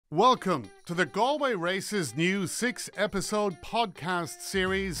Welcome to the Galway Races new 6-episode podcast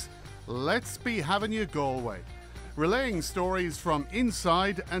series, Let's Be Having You Galway, relaying stories from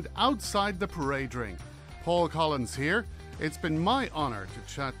inside and outside the parade ring. Paul Collins here. It's been my honour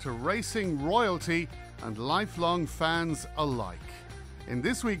to chat to racing royalty and lifelong fans alike. In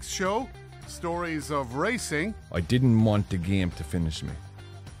this week's show, stories of racing. I didn't want the game to finish me.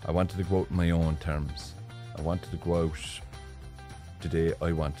 I wanted to go out on my own terms. I wanted to go out the day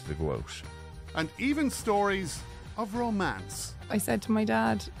I wanted to go out. And even stories of romance. I said to my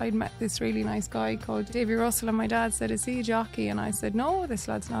dad, I'd met this really nice guy called Davy Russell, and my dad said, is he a jockey? And I said, no, this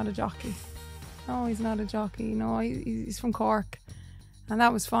lad's not a jockey. No, he's not a jockey. No, he's from Cork. And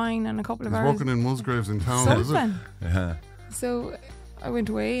that was fine. And a couple of hours... He's working in Musgraves in town, is it? Yeah. So I went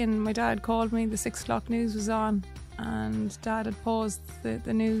away and my dad called me. The 6 o'clock news was on. And Dad had paused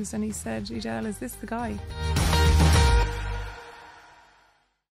the news and he said, Edel, is this the guy?